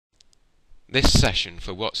This session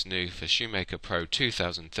for What's New for ShoeMaker Pro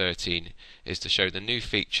 2013 is to show the new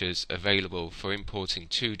features available for importing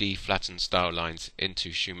 2D flattened style lines into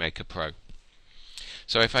ShoeMaker Pro.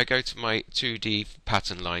 So if I go to my 2D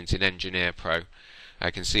pattern lines in Engineer Pro,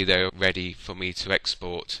 I can see they're ready for me to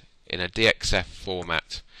export in a DXF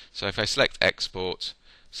format. So if I select Export,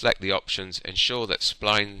 select the options, ensure that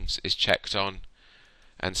Splines is checked on,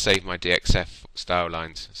 and save my DXF style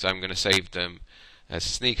lines. So I'm going to save them as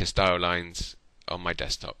sneaker style lines on my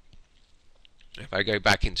desktop. If I go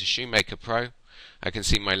back into ShoeMaker Pro, I can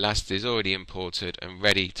see my last is already imported and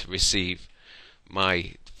ready to receive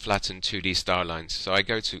my flattened 2D style lines. So I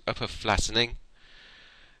go to Upper Flattening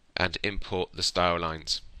and import the style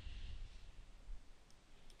lines.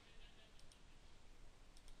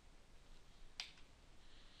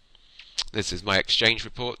 This is my exchange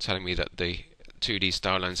report telling me that the 2D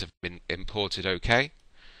style lines have been imported okay.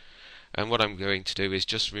 And what I'm going to do is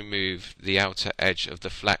just remove the outer edge of the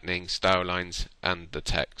flattening style lines and the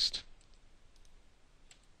text.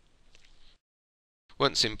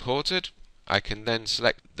 Once imported, I can then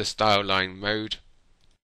select the style line mode,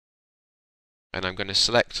 and I'm going to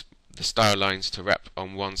select the style lines to wrap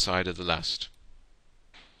on one side of the last.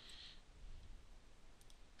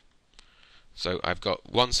 So I've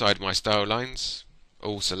got one side of my style lines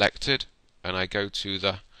all selected, and I go to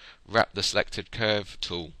the Wrap the Selected Curve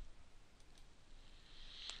tool.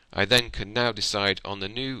 I then can now decide on the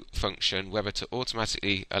new function whether to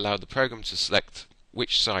automatically allow the program to select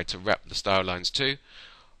which side to wrap the style lines to,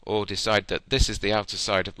 or decide that this is the outer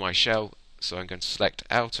side of my shell, so I'm going to select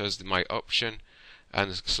outer as my option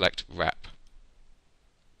and select wrap.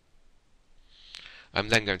 I'm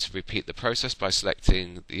then going to repeat the process by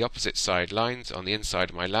selecting the opposite side lines on the inside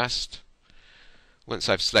of my last. Once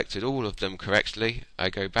I've selected all of them correctly, I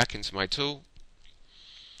go back into my tool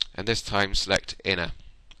and this time select inner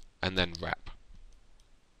and then wrap.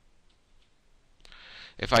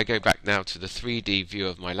 If I go back now to the 3D view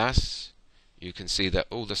of my last, you can see that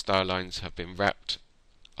all the style lines have been wrapped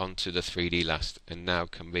onto the 3D last and now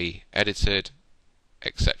can be edited,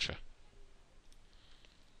 etc.